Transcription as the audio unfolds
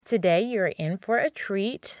Today, you're in for a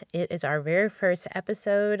treat. It is our very first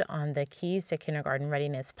episode on the Keys to Kindergarten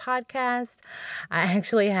Readiness podcast. I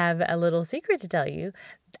actually have a little secret to tell you.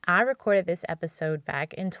 I recorded this episode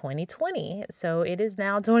back in 2020, so it is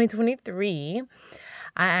now 2023.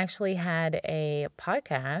 I actually had a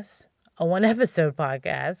podcast, a one-episode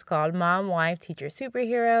podcast called Mom, Wife, Teacher,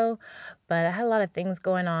 Superhero, but I had a lot of things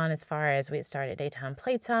going on as far as we had started Daytime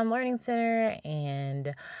Playtime Learning Center,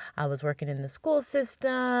 and I was working in the school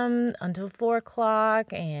system until 4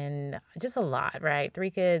 o'clock, and just a lot, right?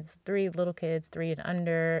 3 kids, 3 little kids, 3 and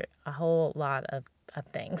under, a whole lot of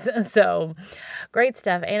things. So great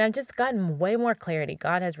stuff. And I've just gotten way more clarity.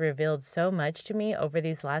 God has revealed so much to me over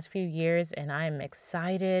these last few years, and I am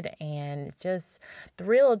excited and just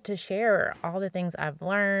thrilled to share all the things I've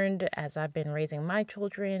learned as I've been raising my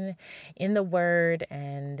children in the Word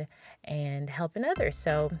and helping others.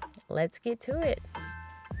 So let's get to it.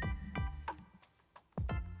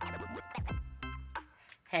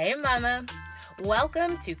 Hey, Mama.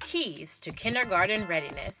 Welcome to Keys to Kindergarten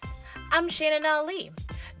Readiness. I'm Shannon Ali,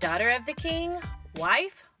 daughter of the King,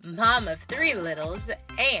 wife, mom of 3 littles,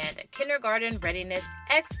 and kindergarten readiness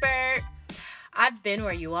expert. I've been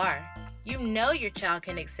where you are. You know your child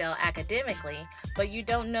can excel academically, but you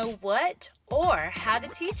don't know what or how to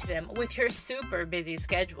teach them with your super busy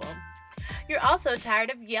schedule. You're also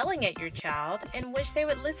tired of yelling at your child and wish they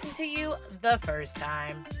would listen to you the first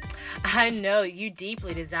time. I know you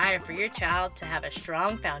deeply desire for your child to have a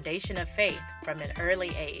strong foundation of faith from an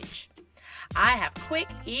early age. I have quick,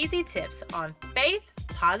 easy tips on faith,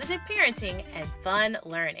 positive parenting, and fun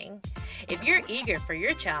learning. If you're eager for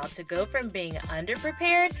your child to go from being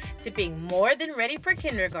underprepared to being more than ready for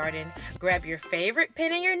kindergarten, grab your favorite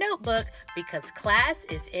pen and your notebook because class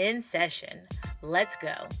is in session. Let's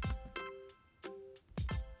go.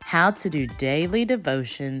 How to do daily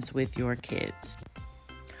devotions with your kids.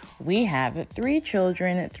 We have 3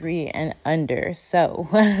 children, 3 and under. So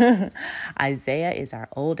Isaiah is our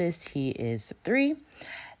oldest. He is 3.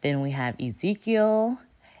 Then we have Ezekiel.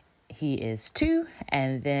 He is 2.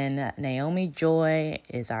 And then Naomi Joy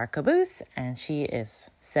is our caboose, and she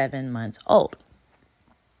is 7 months old.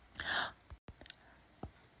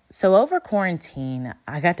 So over quarantine,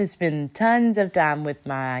 I got to spend tons of time with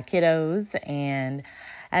my kiddos, and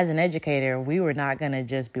as an educator, we were not going to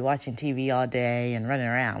just be watching TV all day and running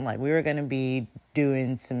around. Like, we were going to be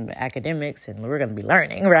doing some academics and we were going to be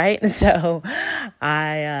learning, right? So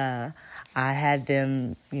I had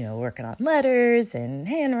them, working on letters and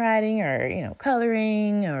handwriting or,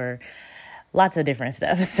 coloring or lots of different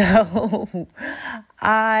stuff. So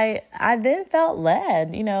I then felt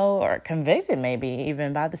led, or convicted maybe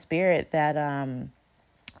even by the Spirit that,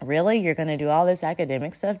 really, you're going to do all this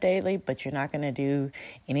academic stuff daily, but you're not going to do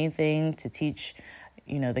anything to teach,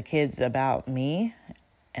 the kids about me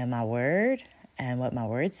and my word and what my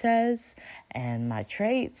word says and my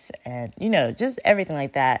traits and, just everything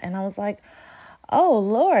like that. And I was like, oh,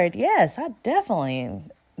 Lord, yes, I definitely,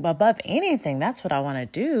 above anything, that's what I want to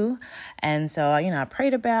do. And so, I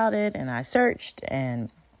prayed about it and I searched and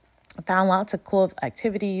found lots of cool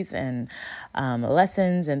activities and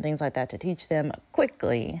lessons and things like that to teach them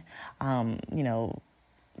quickly,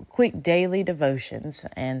 quick daily devotions.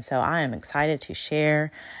 And so I am excited to share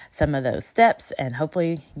some of those steps, and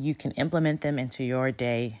hopefully you can implement them into your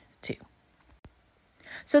day too.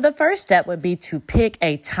 So the first step would be to pick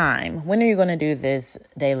a time. When are you going to do this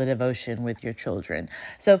daily devotion with your children?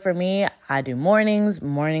 So for me, I do mornings.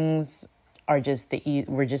 Mornings are just the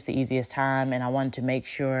easiest time, and I wanted to make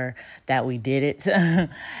sure that we did it.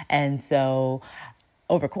 And so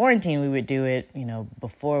over quarantine, we would do it,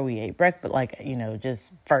 before we ate breakfast,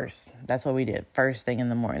 just first. That's what we did, first thing in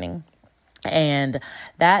the morning. And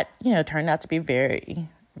that, turned out to be very,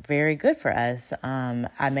 very good for us.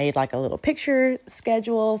 I made like a little picture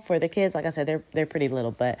schedule for the kids. Like I said, they're pretty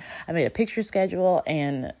little, but I made a picture schedule,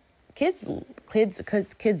 and kids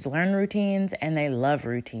learn routines, and they love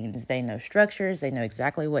routines. They know structures. They know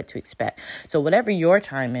exactly what to expect. So whatever your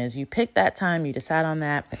time is, you pick that time, you decide on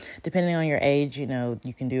that. Depending on your age, you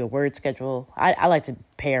can do a word schedule. I like to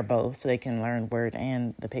pair both so they can learn word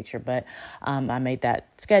and the picture. But I made that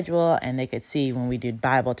schedule, and they could see when we did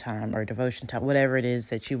Bible time or devotion time, whatever it is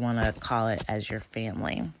that you want to call it as your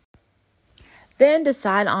family. Then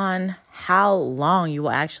decide on how long you will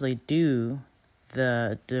actually do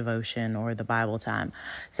the devotion or the Bible time.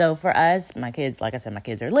 So for us, my kids, like I said, my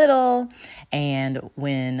kids are little. And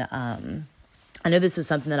when I know this was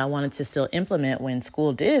something that I wanted to still implement when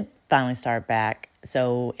school did finally start back.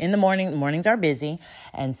 So in the mornings are busy.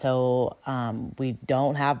 And so we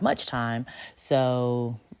don't have much time.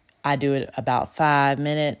 So I do it about 5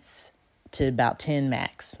 minutes to about 10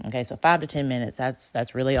 max. Okay, so 5 to 10 minutes.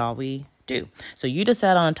 That's really all we do. So you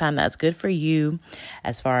decide on a time that's good for you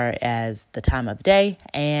as far as the time of day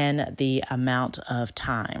and the amount of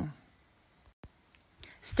time.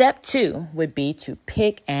 Step 2 would be to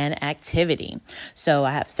pick an activity. So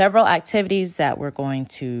I have several activities that we're going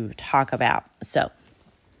to talk about. So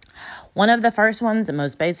one of the first ones, the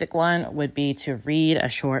most basic one, would be to read a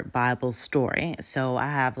short Bible story. So I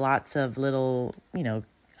have lots of little,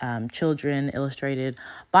 children illustrated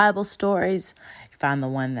Bible stories. You find the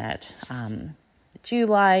one that you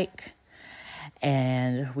like,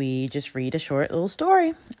 and we just read a short little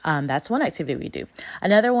story. That's one activity we do.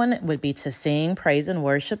 Another one would be to sing praise and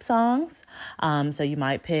worship songs. So you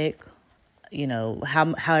might pick,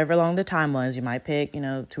 however long the time was, you might pick,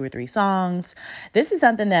 2 or 3 songs. This is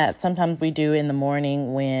something that sometimes we do in the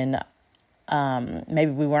morning when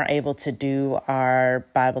maybe we weren't able to do our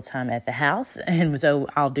Bible time at the house. And so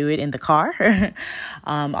I'll do it in the car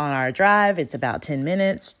on our drive. It's about 10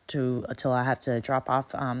 minutes until I have to drop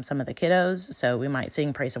off some of the kiddos. So we might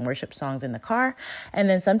sing praise and worship songs in the car. And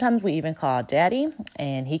then sometimes we even call Daddy,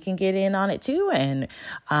 and he can get in on it too. And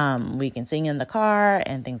we can sing in the car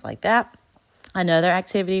and things like that. Another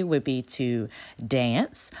activity would be to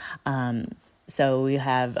dance. So we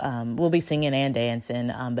have, we'll be singing and dancing,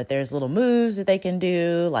 but there's little moves that they can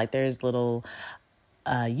do. Like there's little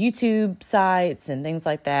YouTube sites and things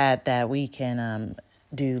like that we can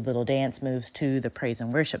do little dance moves to the praise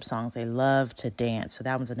and worship songs. They love to dance. So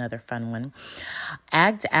that was another fun one.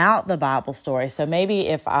 Act out the Bible story. So maybe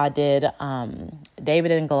if I did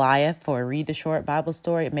David and Goliath for read the short Bible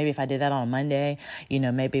story, maybe if I did that on Monday,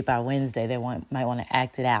 maybe by Wednesday they might want to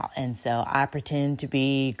act it out. And so I pretend to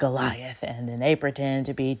be Goliath, and then they pretend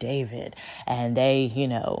to be David, and they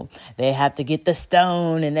have to get the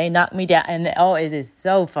stone, and they knock me down, and it is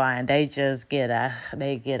so fun. They just get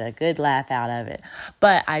a good laugh out of it.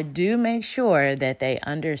 But I do make sure that they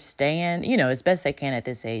understand, as best they can at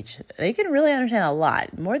this age. They can really understand a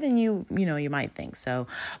lot more than you might think. So,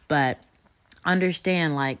 but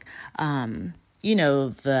understand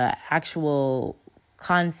the actual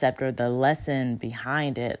concept or the lesson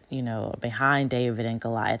behind it, behind David and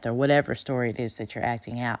Goliath or whatever story it is that you're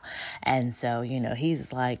acting out. And so,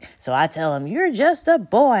 he's like, so I tell him, you're just a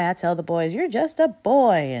boy. I tell the boys, you're just a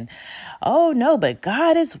boy. And, oh no, but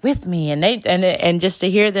God is with me. And and just to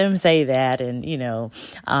hear them say that and,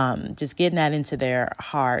 just getting that into their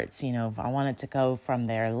hearts, I want it to go from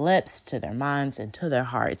their lips to their minds and to their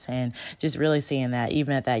hearts. And just really seeing that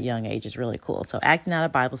even at that young age is really cool. So acting out a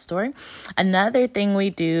Bible story. Another thing we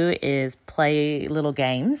do is play little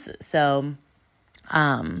games. So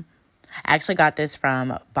I actually got this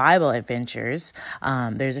from Bible Adventures.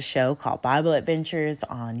 There's a show called Bible Adventures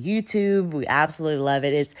on YouTube. We absolutely love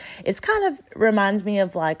it. It's kind of reminds me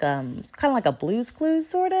of it's kind of like a Blue's Clues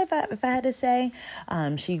sort of, if I had to say.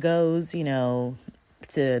 She goes, to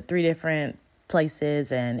 3 different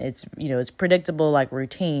places, and it's predictable, like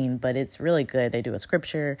routine, but it's really good. They do a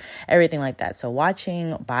scripture, everything like that. So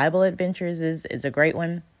watching Bible Adventures is a great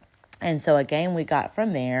one. And so a game we got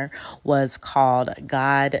from there was called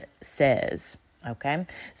God Says. Okay,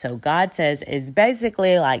 so God Says is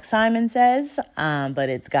basically like Simon Says, but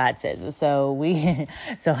it's God Says. So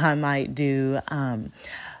so I might do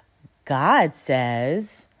God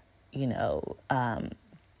says,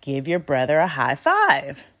 give your brother a high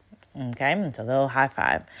five. Okay, so they'll high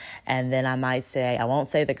five. And then I might say, I won't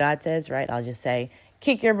say the God says, right? I'll just say,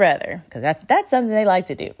 kick your brother, because that's something they like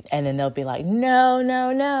to do. And then they'll be like, no,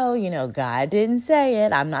 God didn't say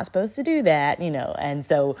it. I'm not supposed to do that, And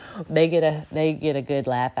so they get a good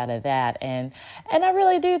laugh out of that. And I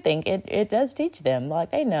really do think it does teach them, like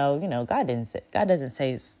they know, God doesn't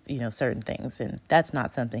say, certain things, and that's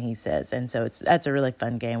not something he says. And so that's a really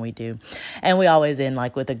fun game we do. And we always end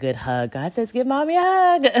with a good hug. God says, give mommy a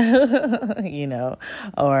hug,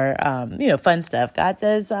 or fun stuff. God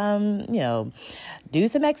says, do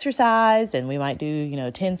some exercise, and we might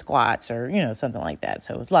do, 10 squats or, something like that.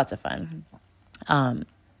 So it's lots of fun. And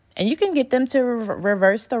you can get them to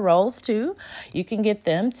reverse the roles too. You can get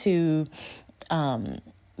them to,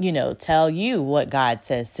 tell you what God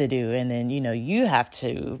says to do. And then, you have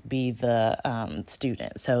to be the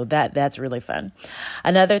student. So that's really fun.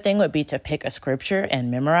 Another thing would be to pick a scripture and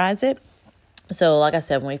memorize it. So like I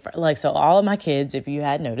said, so all of my kids, if you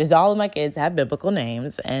had noticed, all of my kids have biblical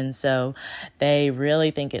names. And so they really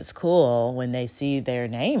think it's cool when they see their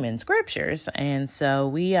name in scriptures. And so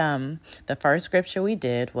the first scripture we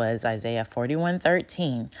did was Isaiah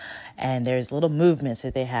 41:13. And there's little movements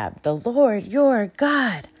that they have. The Lord, your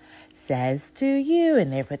God, says to you,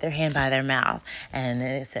 and they put their hand by their mouth, and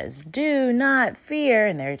then it says, do not fear,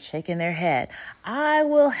 and they're shaking their head. I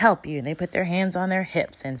will help you, and they put their hands on their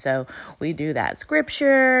hips. And so we do that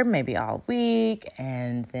scripture maybe all week,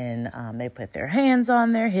 and then they put their hands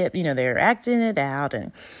on their hip. They're acting it out,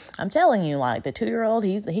 and I'm telling you, like the 2-year-old,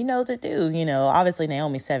 he knows it too. Obviously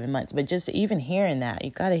Naomi's 7 months, but just even hearing that,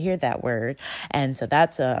 you got to hear that word. And so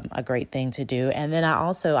that's a great thing to do. And then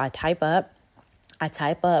I type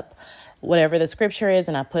up whatever the scripture is,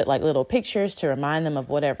 and I put like little pictures to remind them of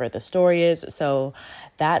whatever the story is. So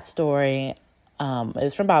that story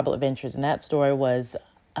is from Bible Adventures, and that story was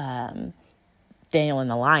Daniel in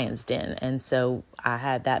the lion's den. And so I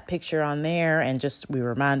had that picture on there, and we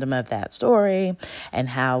remind them of that story and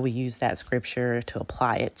how we use that scripture to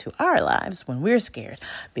apply it to our lives when we're scared.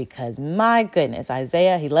 Because my goodness,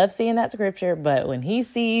 Isaiah, he loves seeing that scripture, but when he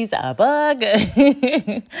sees a bug,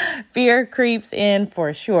 fear creeps in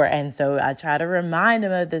for sure. And so I try to remind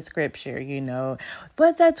him of the scripture,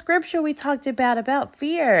 what's that scripture we talked about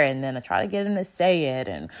fear? And then I try to get him to say it.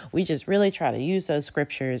 And we just really try to use those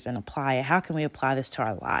scriptures and apply it. How can we apply this to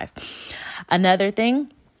our life? Another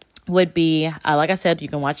thing would be, like I said, you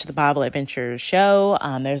can watch the Bible Adventures show.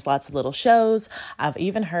 There's lots of little shows. I've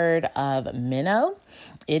even heard of Minnow.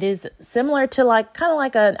 It is similar to kind of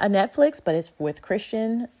like a Netflix, but it's with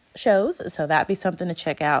Christian shows. So that'd be something to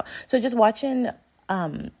check out. So just watching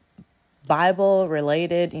Bible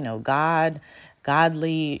related,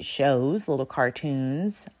 godly shows, little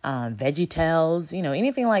cartoons, VeggieTales,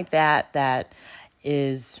 anything like that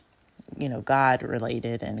is God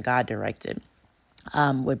related and God directed,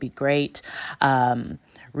 would be great.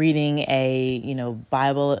 Reading a,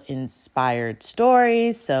 Bible inspired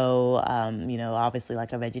story. So, obviously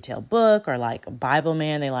like a VeggieTale book, or like Bible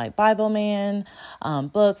Man. They like Bible Man,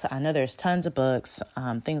 books. I know there's tons of books,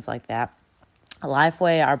 things like that.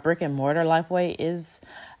 Lifeway, our brick and mortar Lifeway is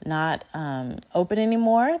not, open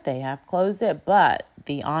anymore. They have closed it, but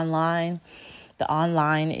the online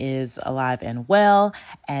is alive and well.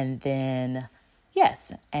 And then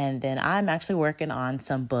I'm actually working on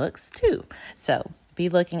some books too. So be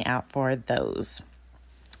looking out for those.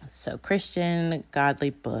 So Christian, godly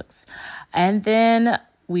books. And then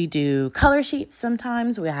we do color sheets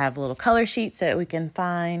sometimes. We have little color sheets that we can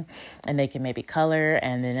find, and they can maybe color.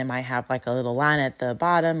 And then it might have like a little line at the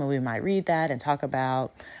bottom, and we might read that and talk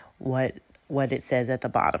about what it says at the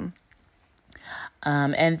bottom.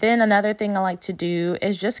 And then another thing I like to do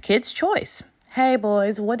is just kids' choice. Hey,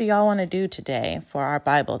 boys, what do y'all want to do today for our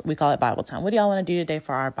Bible? We call it Bible time. What do y'all want to do today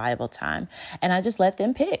for our Bible time? And I just let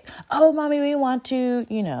them pick. Oh, mommy, we want to,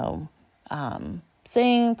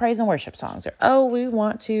 sing praise and worship songs. Or, oh, we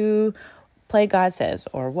want to play God Says,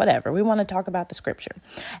 or whatever. We want to talk about the scripture.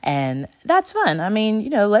 And that's fun. I mean,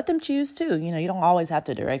 let them choose too. You don't always have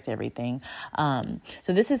to direct everything.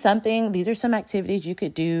 So these are some activities you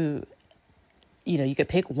could do. You could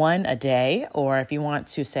pick one a day, or if you want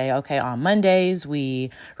to say, okay, on Mondays, we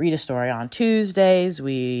read a story. On Tuesdays,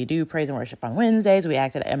 we do praise and worship. On Wednesdays, we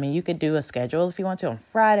act it. I mean, you could do a schedule if you want to. On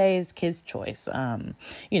Fridays, kids' choice,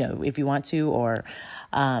 if you want to, or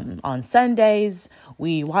on Sundays,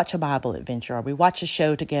 we watch a Bible adventure, or we watch a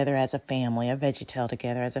show together as a family, a VeggieTale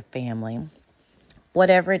together as a family.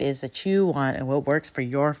 Whatever it is that you want and what works for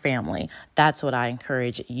your family, that's what I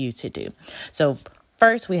encourage you to do. So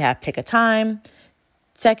first, we have pick a time.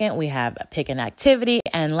 Second, we have pick an activity.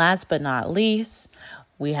 And last but not least,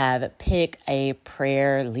 we have pick a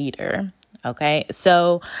prayer leader. Okay,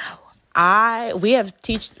 so we have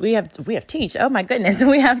oh my goodness,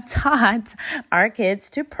 we have taught our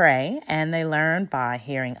kids to pray, and they learn by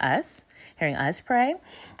hearing us pray.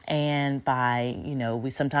 And by, we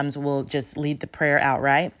sometimes will just lead the prayer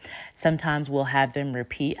outright. Sometimes we'll have them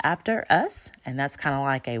repeat after us. And that's kind of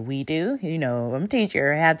like a we do. I'm a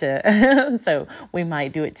teacher. I had to. So we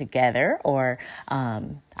might do it together. Or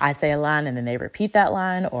I say a line and then they repeat that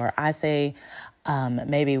line. Or I say,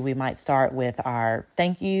 maybe we might start with our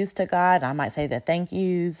thank yous to God. I might say the thank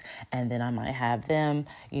yous, and then I might have them,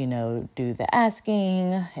 do the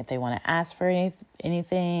asking if they want to ask for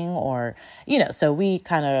anything, or, so we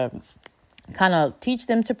kind of teach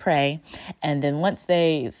them to pray. And then once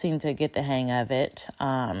they seem to get the hang of it,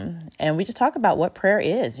 and we just talk about what prayer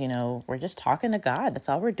is, we're just talking to God. That's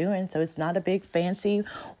all we're doing. So it's not a big fancy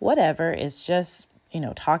whatever. It's just,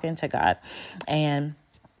 talking to God. And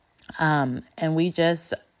we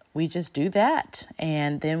just do that.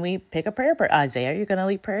 And then we pick a prayer. Isaiah, you're going to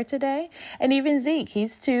lead prayer today. And even Zeke,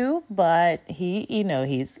 he's 2, but he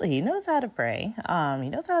knows how to pray. He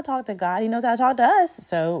knows how to talk to God. He knows how to talk to us.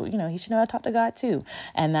 So, he should know how to talk to God too.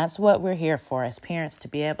 And that's what we're here for as parents, to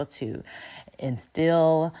be able to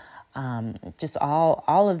instill just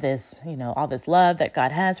all of this, all this love that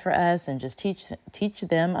God has for us, and just teach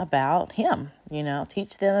them about Him,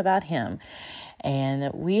 teach them about Him.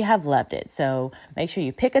 And we have loved it. So make sure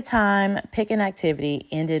you pick a time, pick an activity,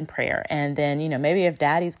 end in prayer. And then, maybe if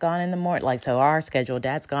Daddy's gone in the morning, so our schedule,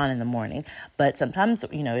 Dad's gone in the morning, but sometimes,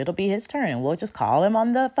 it'll be his turn and we'll just call him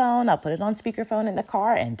on the phone. I'll put it on speakerphone in the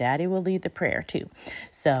car and Daddy will lead the prayer too.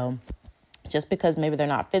 So just because maybe they're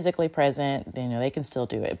not physically present, they can still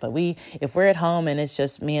do it. But if we're at home and it's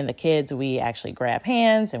just me and the kids, we actually grab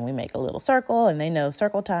hands and we make a little circle, and they know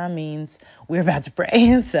circle time means we're about to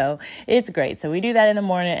pray. So it's great. So we do that in the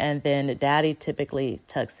morning, and then Daddy typically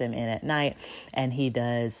tucks them in at night, and he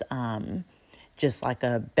does just like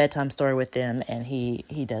a bedtime story with them, and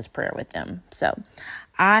he does prayer with them. So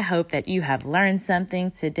I hope that you have learned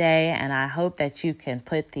something today, and I hope that you can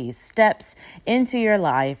put these steps into your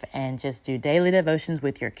life and just do daily devotions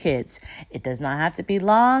with your kids. It does not have to be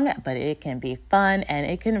long, but it can be fun, and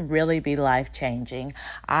it can really be life-changing.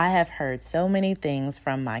 I have heard so many things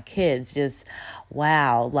from my kids, just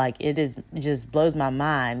wow, like just blows my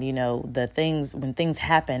mind, the things, when things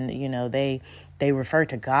happen, they refer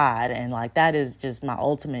to God, and that is just my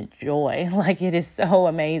ultimate joy. It is so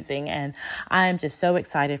amazing. And I am just so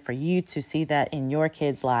excited for you to see that in your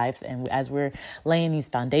kids' lives. And as we're laying these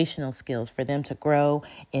foundational skills for them to grow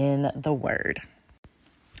in the Word.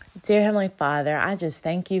 Dear Heavenly Father, I just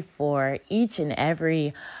thank you for each and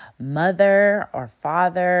every mother or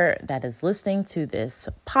father that is listening to this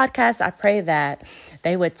podcast. I pray that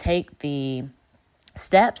they would take the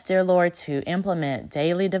steps, dear Lord, to implement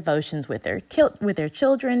daily devotions with their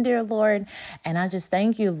children, dear Lord. And I just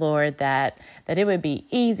thank you, Lord, that it would be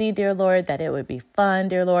easy, dear Lord, that it would be fun,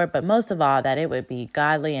 dear Lord, but most of all, that it would be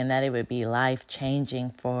godly and that it would be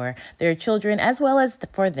life-changing for their children as well as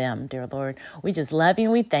for them, dear Lord. We just love you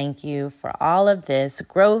and we thank you for all of this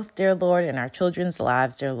growth, dear Lord, in our children's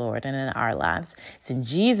lives, dear Lord, and in our lives. It's in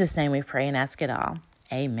Jesus' name we pray and ask it all.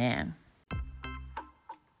 Amen.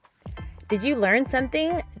 Did you learn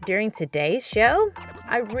something during today's show?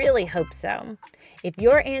 I really hope so. If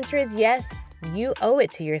your answer is yes, you owe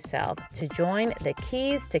it to yourself to join the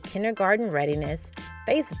Keys to Kindergarten Readiness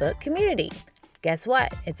Facebook community. Guess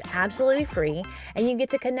what? It's absolutely free, and you get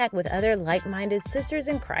to connect with other like-minded sisters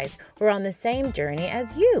in Christ who are on the same journey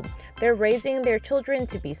as you. They're raising their children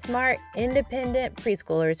to be smart, independent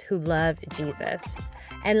preschoolers who love Jesus.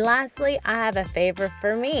 And lastly, I have a favor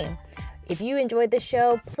for me. If you enjoyed the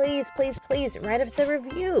show, please write us a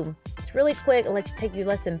review. It's really quick. It'll take you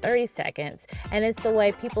less than 30 seconds. And it's the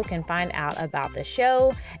way people can find out about the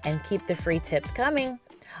show and keep the free tips coming.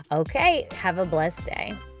 Okay, have a blessed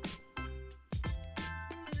day.